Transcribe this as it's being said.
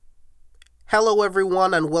Hello,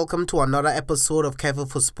 everyone, and welcome to another episode of Careful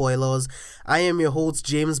for Spoilers. I am your host,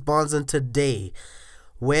 James Bonds, and today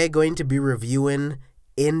we're going to be reviewing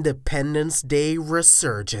Independence Day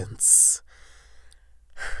Resurgence.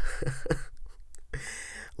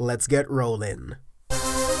 Let's get rolling.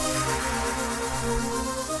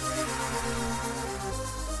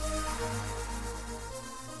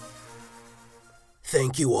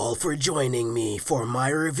 Thank you all for joining me for my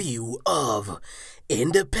review of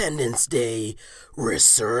Independence Day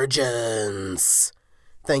Resurgence.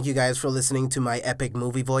 Thank you guys for listening to my epic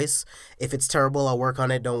movie voice. If it's terrible, I'll work on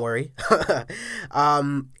it, don't worry.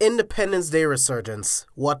 Independence Day Resurgence.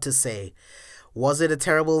 What to say? Was it a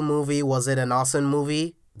terrible movie? Was it an awesome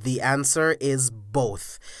movie? The answer is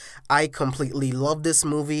both. I completely loved this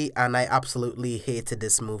movie and I absolutely hated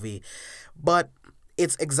this movie. But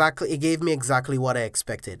it gave me exactly what I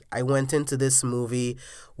expected. I went into this movie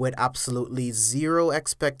with absolutely zero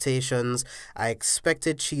expectations. I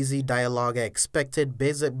expected cheesy dialogue, I expected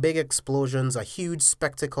big explosions, a huge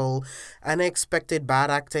spectacle, and I expected bad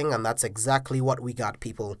acting, and that's exactly what we got,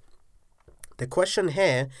 people. The question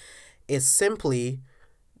here is simply,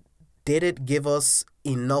 did it give us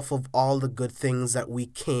enough of all the good things that we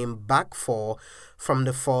came back for from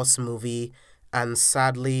the first movie? And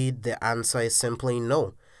sadly, the answer is simply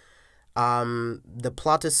no. The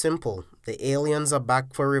plot is simple. The aliens are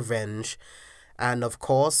back for revenge. And of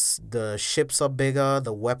course, the ships are bigger,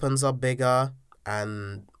 the weapons are bigger,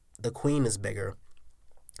 and the queen is bigger.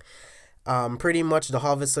 Pretty much the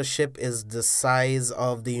Harvester ship is the size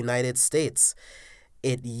of the United States.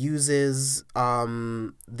 It uses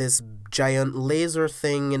this giant laser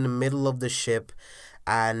thing in the middle of the ship,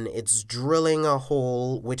 and it's drilling a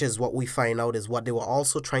hole, which is what we find out is what they were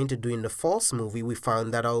also trying to do in the first movie. We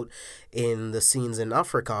found that out in the scenes in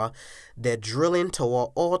Africa. They're drilling toward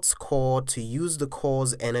Earth's core to use the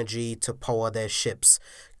core's energy to power their ships.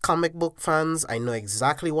 Comic book fans, I know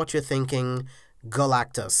exactly what you're thinking,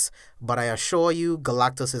 Galactus. But I assure you,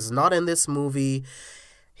 Galactus is not in this movie.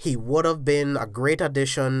 He would have been a great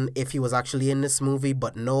addition if he was actually in this movie,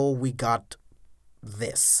 but no, we got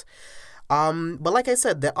this. But like I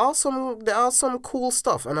said, there are some cool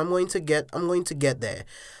stuff, and I'm going to get there.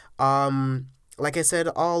 Like I said,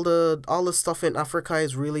 all the stuff in Africa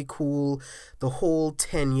is really cool. The whole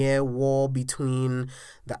 10-year war between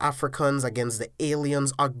the Africans against the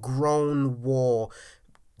aliens, a grown war.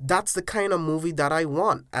 That's the kind of movie that I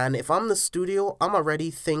want. And if I'm the studio, I'm already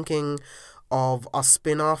thinking of a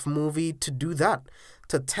spin-off movie to do that.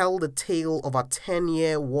 To tell the tale of a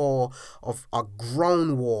 10-year war, of a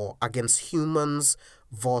ground war against humans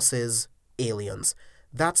versus aliens.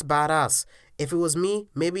 That's badass. If it was me,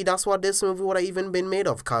 maybe that's what this movie would have even been made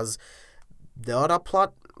of, because the other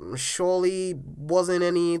plot surely wasn't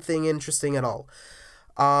anything interesting at all.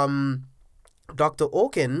 Dr.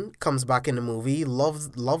 Oaken comes back in the movie.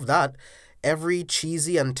 Love that. Every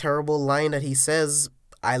cheesy and terrible line that he says,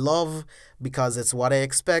 I love, because it's what I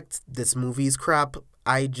expect. This movie's crap.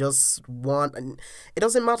 I just want... It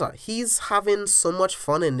doesn't matter. He's having so much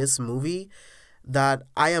fun in this movie that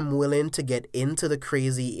I am willing to get into the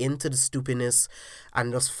crazy, into the stupidness,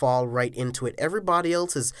 and just fall right into it. Everybody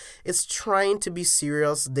else is trying to be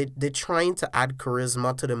serious. They're trying to add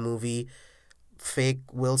charisma to the movie. Fake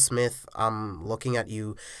Will Smith, I'm looking at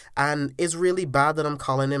you. And it's really bad that I'm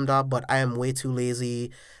calling him that, but I am way too lazy.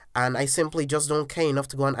 And I simply just don't care enough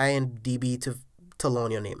to go on IMDb to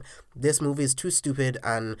learn your name. This movie is too stupid,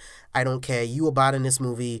 and I don't care. You were bad in this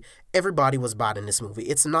movie. Everybody was bad in this movie.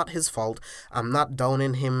 It's not his fault. I'm not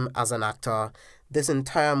downing him as an actor. This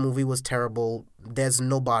entire movie was terrible. There's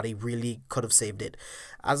nobody really could have saved it.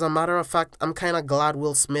 As a matter of fact, I'm kind of glad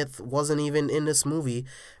Will Smith wasn't even in this movie,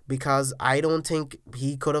 because I don't think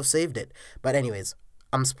he could have saved it. But anyways,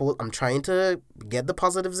 I'm trying to get the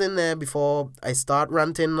positives in there before I start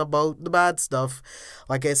ranting about the bad stuff.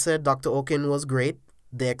 Like I said, Dr. Oaken was great.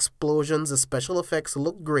 The explosions, the special effects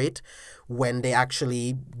looked great when they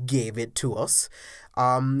actually gave it to us.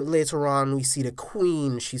 Later on, we see the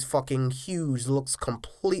Queen. She's fucking huge, looks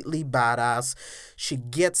completely badass. She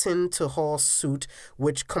gets into her suit,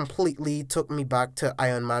 which completely took me back to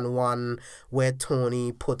Iron Man 1, where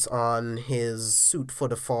Tony puts on his suit for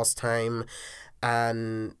the first time,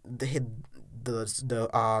 and the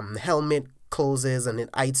helmet closes and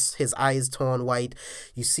his eyes turn white.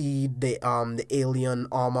 You see the alien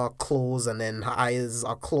armor close, and then her eyes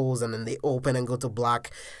are closed, and then they open and go to black.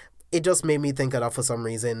 It just made me think of that for some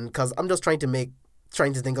reason, because I'm just trying to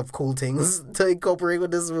think of cool things to incorporate with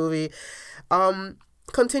this movie.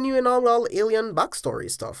 Continuing on all alien backstory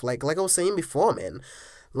stuff, like I was saying before, man,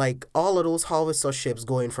 like all of those harvester ships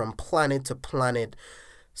going from planet to planet,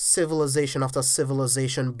 civilization after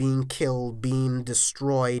civilization being killed, being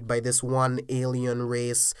destroyed by this one alien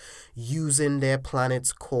race, using their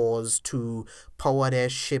planet's cores to power their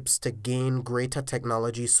ships to gain greater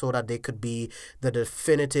technology so that they could be the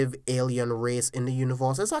definitive alien race in the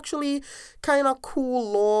universe. It's actually kind of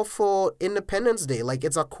cool lore for Independence Day. Like,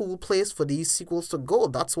 it's a cool place for these sequels to go.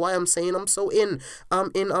 That's why I'm saying I'm so in.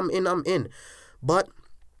 I'm in. But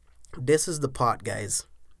this is the part, guys.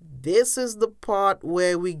 This is the part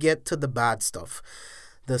where we get to the bad stuff.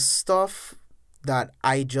 The stuff that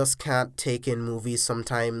I just can't take in movies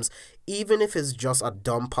sometimes, even if it's just a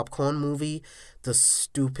dumb popcorn movie, the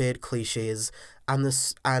stupid cliches and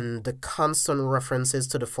the constant references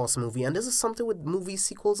to the first movie. And this is something with movie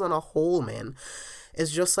sequels on a whole, man.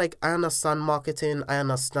 It's just like, I understand marketing. I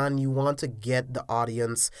understand you want to get the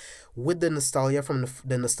audience with the nostalgia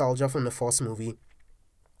from the first movie.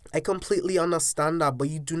 I completely understand that, but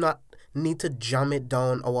you do not need to jam it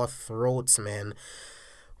down our throats, man.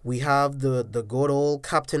 We have the good old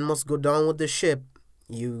captain must go down with the ship.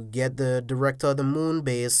 You get the director of the moon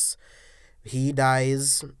base. He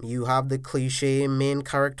dies. You have the cliche main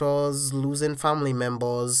characters losing family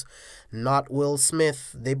members. Not Will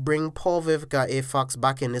Smith. They bring poor Vivica A. Fox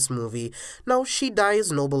back in this movie. Now, she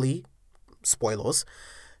dies nobly. Spoilers.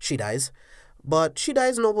 She dies. But she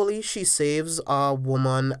dies nobly. She saves a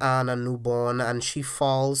woman and a newborn, and she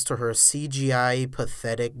falls to her CGI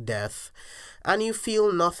pathetic death. And you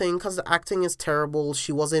feel nothing because the acting is terrible.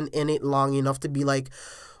 She wasn't in it long enough to be like,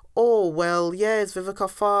 oh, well, yeah, it's Vivica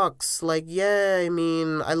Fox. Like, yeah, I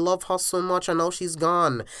mean, I love her so much and now she's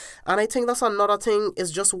gone. And I think that's another thing,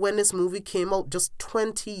 is just when this movie came out, just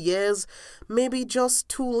 20 years, maybe just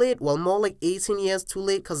too late. Well, more like 18 years too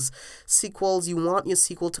late, because sequels, you want your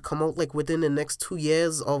sequel to come out like within the next 2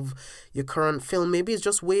 years of your current film. Maybe it's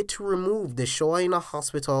just way too removed. They show her in a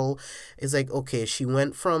hospital. It's like, okay, she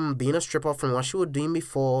went from being a stripper, from what she was doing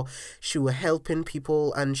before. She was helping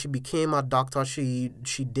people and she became a doctor. She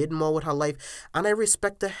did more with her life, and I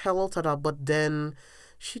respect the hell out of that, but then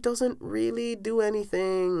she doesn't really do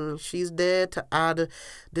anything. She's there to add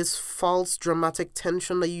this false dramatic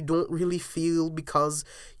tension that you don't really feel because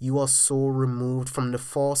you are so removed from the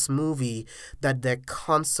first movie that they're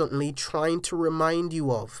constantly trying to remind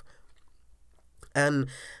you of. And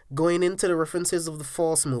going into the references of the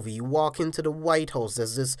first movie, you walk into the White House,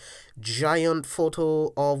 there's this giant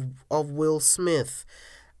photo of Will Smith.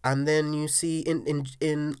 And then you see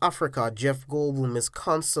in Africa, Jeff Goldblum is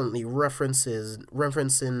constantly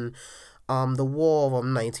referencing the war of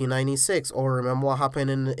 1996, or remember what happened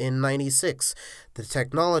in 96, the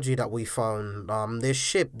technology that we found,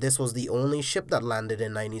 this was the only ship that landed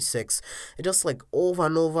in 96. It just like over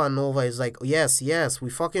and over and over is like, yes, we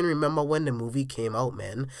fucking remember when the movie came out,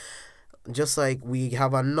 man. Just like we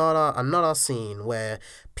have another scene where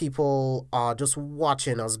people are just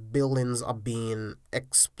watching as buildings are being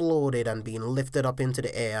exploded and being lifted up into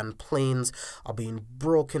the air, and planes are being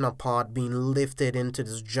broken apart, being lifted into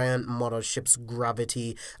this giant mothership's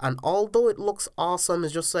gravity. And although it looks awesome,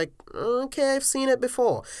 it's just like, okay, I've seen it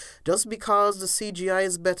before. Just because the CGI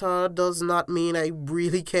is better does not mean I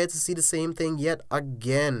really care to see the same thing yet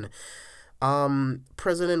again.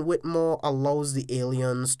 President Whitmore allows the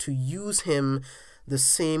aliens to use him the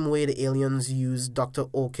same way the aliens use Dr.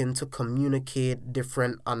 Oaken to communicate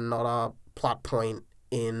another plot point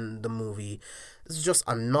in the movie. It's just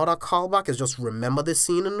another callback. It's just, remember this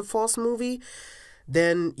scene in the first movie?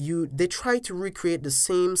 Then they try to recreate the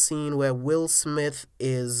same scene where Will Smith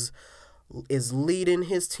is leading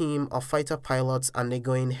his team of fighter pilots, and they're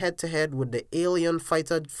going head to head with the alien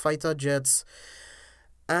fighter jets.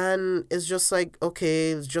 And it's just like,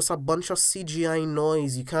 okay, it's just a bunch of CGI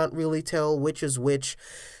noise. You can't really tell which is which.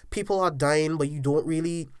 People are dying, but you don't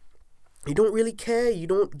really care. You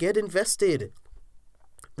don't get invested.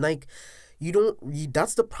 Like,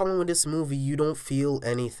 that's the problem with this movie. You don't feel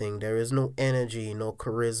anything. There is no energy, no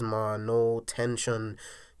charisma, no tension.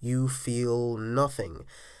 You feel nothing.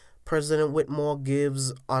 President Whitmore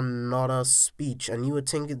gives another speech, and you would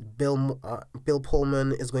think Bill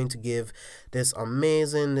Pullman is going to give this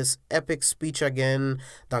epic speech again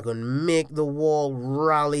that gonna make the world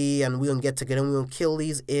rally, and we're gonna get together and we're gonna kill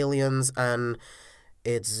these aliens. And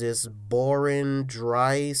it's this boring,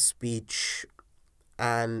 dry speech,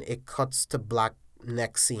 and it cuts to black.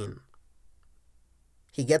 Next scene,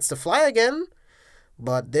 he gets to fly again,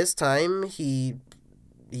 but this time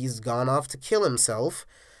he's gone off to kill himself.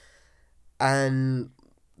 And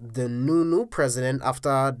the new president,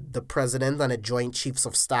 after the president and the Joint Chiefs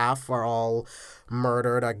of Staff are all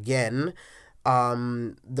murdered again,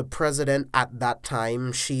 The president at that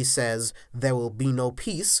time, she says there will be no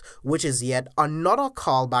peace, which is yet another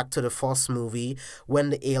callback to the first movie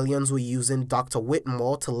when the aliens were using Dr.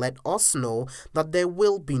 Whitmore to let us know that there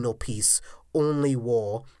will be no peace, only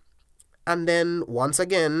war. And then once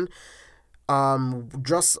again,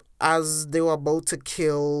 just as they were about to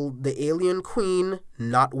kill the alien queen,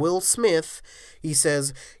 not Will Smith, he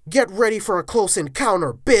says, "Get ready for a close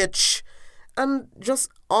encounter, bitch!" And just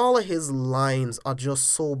all of his lines are just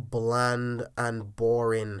so bland and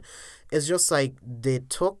boring. It's just like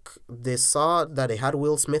they saw that they had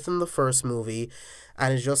Will Smith in the first movie,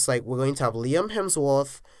 and it's just like, we're going to have Liam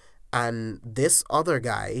Hemsworth and this other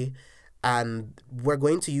guy, and we're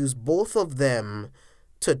going to use both of them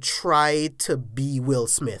to try to be Will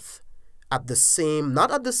Smith at the same,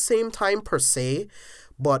 not at the same time per se,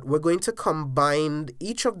 but we're going to combine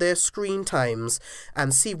each of their screen times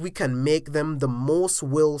and see if we can make them the most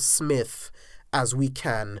Will Smith as we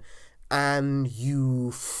can. And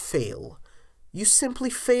you fail. You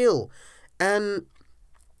simply fail. And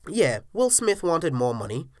yeah, Will Smith wanted more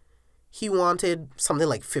money. He wanted something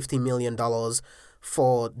like $50 million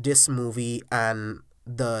for this movie and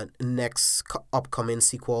the next upcoming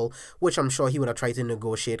sequel, which I'm sure he would have tried to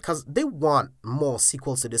negotiate because they want more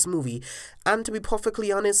sequels to this movie. And to be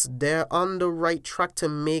perfectly honest, they're on the right track to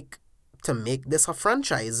make this a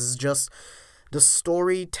franchise. It's just the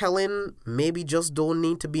storytelling maybe just don't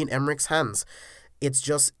need to be in Emmerich's hands. It's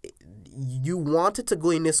just, you want it to go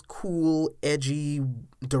in this cool, edgy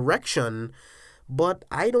direction, but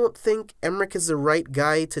I don't think Emmerich is the right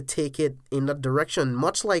guy to take it in that direction.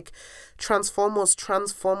 Much like Transformers,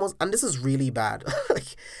 and this is really bad.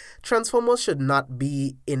 Like, Transformers should not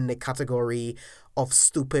be in the category of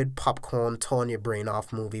stupid popcorn turn your brain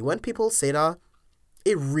off movie. When people say that,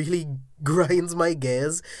 it really grinds my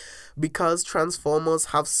gears because Transformers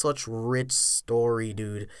have such rich story,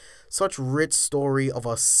 dude. Such rich story of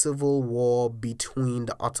a civil war between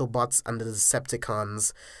the Autobots and the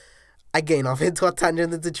Decepticons. Again, off into a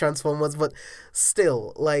tangent into Transformers, but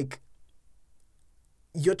still, like,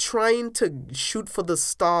 you're trying to shoot for the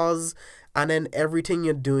stars, and then everything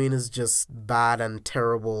you're doing is just bad and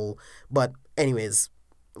terrible. But anyways,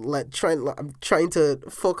 I'm trying to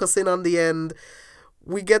focus in on the end.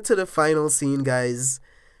 We get to the final scene, guys.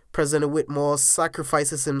 President Whitmore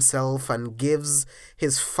sacrifices himself and gives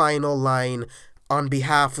his final line, "On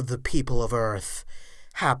behalf of the people of Earth,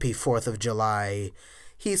 happy 4th of July."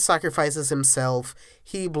 He sacrifices himself,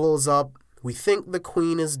 he blows up. We think the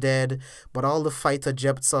queen is dead, but all the fighter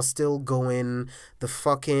jets are still going. The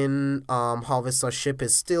fucking harvester ship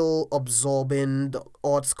is still absorbing the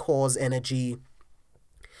Earth's core's energy.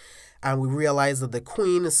 And we realize that the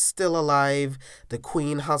queen is still alive. The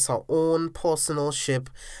queen has her own personal ship.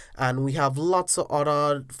 And we have lots of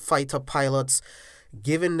other fighter pilots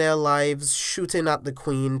giving their lives, shooting at the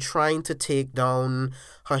queen, trying to take down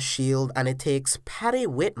her shield, and it takes Patty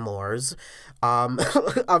Whitmore's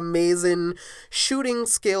amazing shooting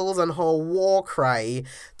skills and her war cry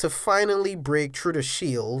to finally break through the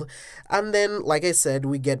shield. And then, like I said,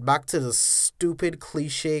 we get back to the stupid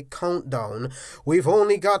cliche countdown. We've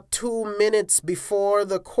only got 2 minutes before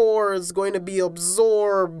the core is going to be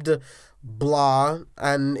absorbed. Blah.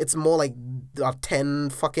 And it's more like a 10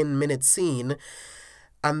 fucking minute scene.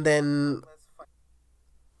 And then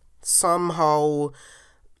somehow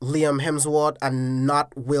Liam Hemsworth and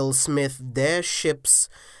not Will Smith, their ships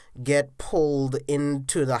get pulled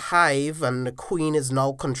into the hive, and the queen is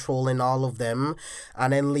now controlling all of them.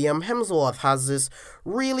 And then Liam Hemsworth has this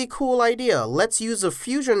really cool idea. Let's use a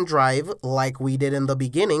fusion drive like we did in the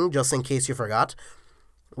beginning, just in case you forgot.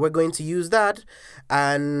 We're going to use that,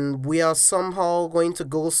 and we are somehow going to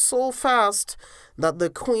go so fast that the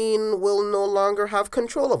queen will no longer have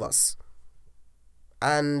control of us.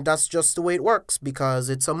 And that's just the way it works because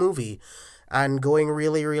it's a movie. And going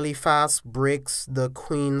really, really fast breaks the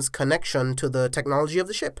queen's connection to the technology of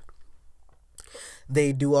the ship.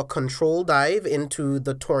 They do a control dive into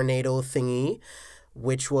the tornado thingy,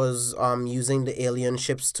 which was using the alien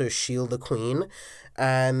ships to shield the queen.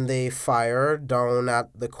 And they fire down at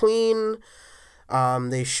the queen.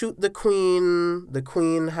 They shoot the queen. The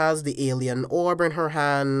queen has the alien orb in her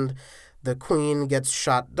hand. The queen gets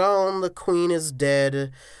shot down. The queen is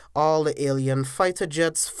dead. All the alien fighter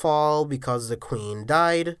jets fall because the queen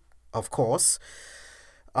died, of course.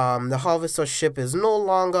 The harvester ship is no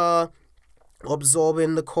longer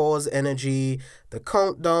absorbing the core's energy. The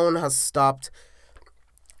countdown has stopped.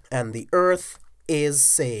 And the Earth is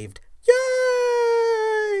saved.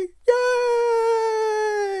 Yay!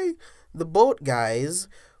 Yay! The boat guys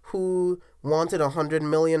who wanted $100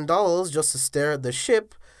 million just to stare at the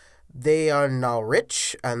ship, They are now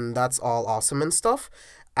rich, and that's all awesome and stuff.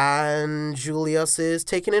 And Julius is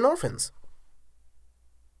taking in orphans.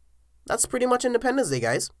 That's pretty much Independence Day,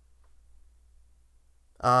 guys.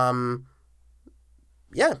 Um,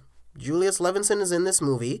 yeah, Julius Levinson is in this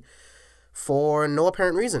movie for no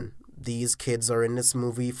apparent reason. These kids are in this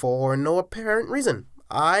movie for no apparent reason.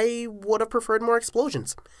 I would have preferred more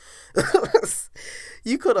explosions.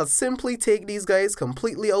 You could have simply take these guys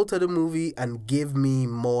completely out of the movie and give me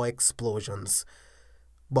more explosions.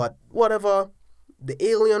 But whatever, the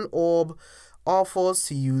alien orb offers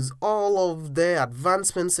to use all of their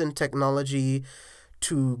advancements in technology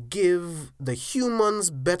to give the humans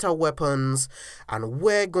better weapons, and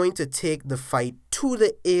we're going to take the fight to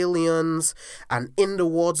the aliens, and in the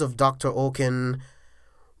words of Dr. Oaken,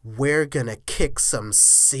 we're gonna kick some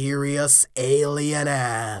serious alien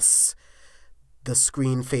ass. The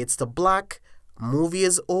screen fades to black, movie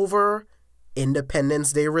is over,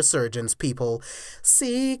 Independence Day Resurgence, people.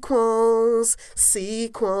 Sequels,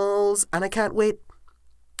 and I can't wait.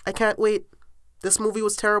 This movie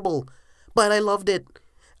was terrible, but I loved it,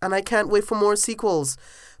 and I can't wait for more sequels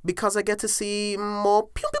because I get to see more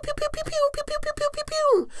pew pew pew pew pew pew pew pew pew pew pew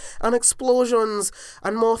pew and explosions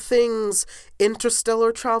and more things.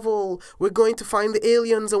 Interstellar travel. We're going to find the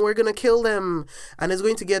aliens and we're gonna kill them, and it's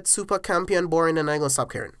going to get super campy and boring, and I'm gonna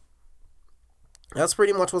stop caring. That's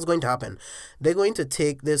pretty much what's going to happen. They're going to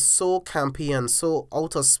take this so campy and so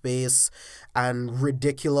out of space and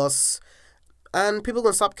ridiculous, and people are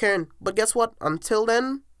going to stop caring. But guess what? Until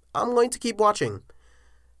then, I'm going to keep watching.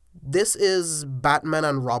 This is Batman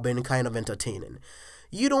and Robin kind of entertaining.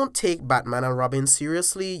 You don't take Batman and Robin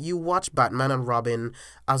seriously. You watch Batman and Robin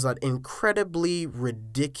as an incredibly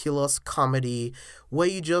ridiculous comedy where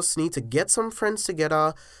you just need to get some friends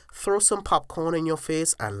together, throw some popcorn in your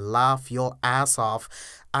face, and laugh your ass off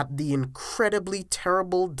at the incredibly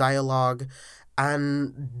terrible dialogue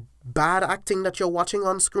and bad acting that you're watching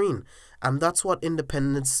on screen. And that's what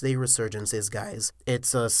Independence Day Resurgence is, guys.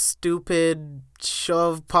 It's a stupid,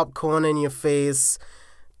 shove popcorn in your face,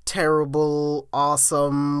 terrible,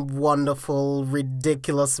 awesome, wonderful,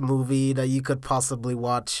 ridiculous movie that you could possibly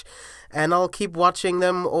watch. And I'll keep watching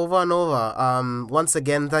them over and over. Once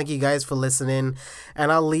again, thank you guys for listening.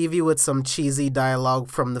 And I'll leave you with some cheesy dialogue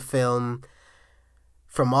from the film.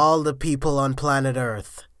 From all the people on planet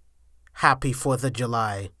Earth, happy 4th of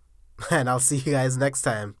July. And I'll see you guys next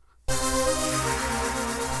time.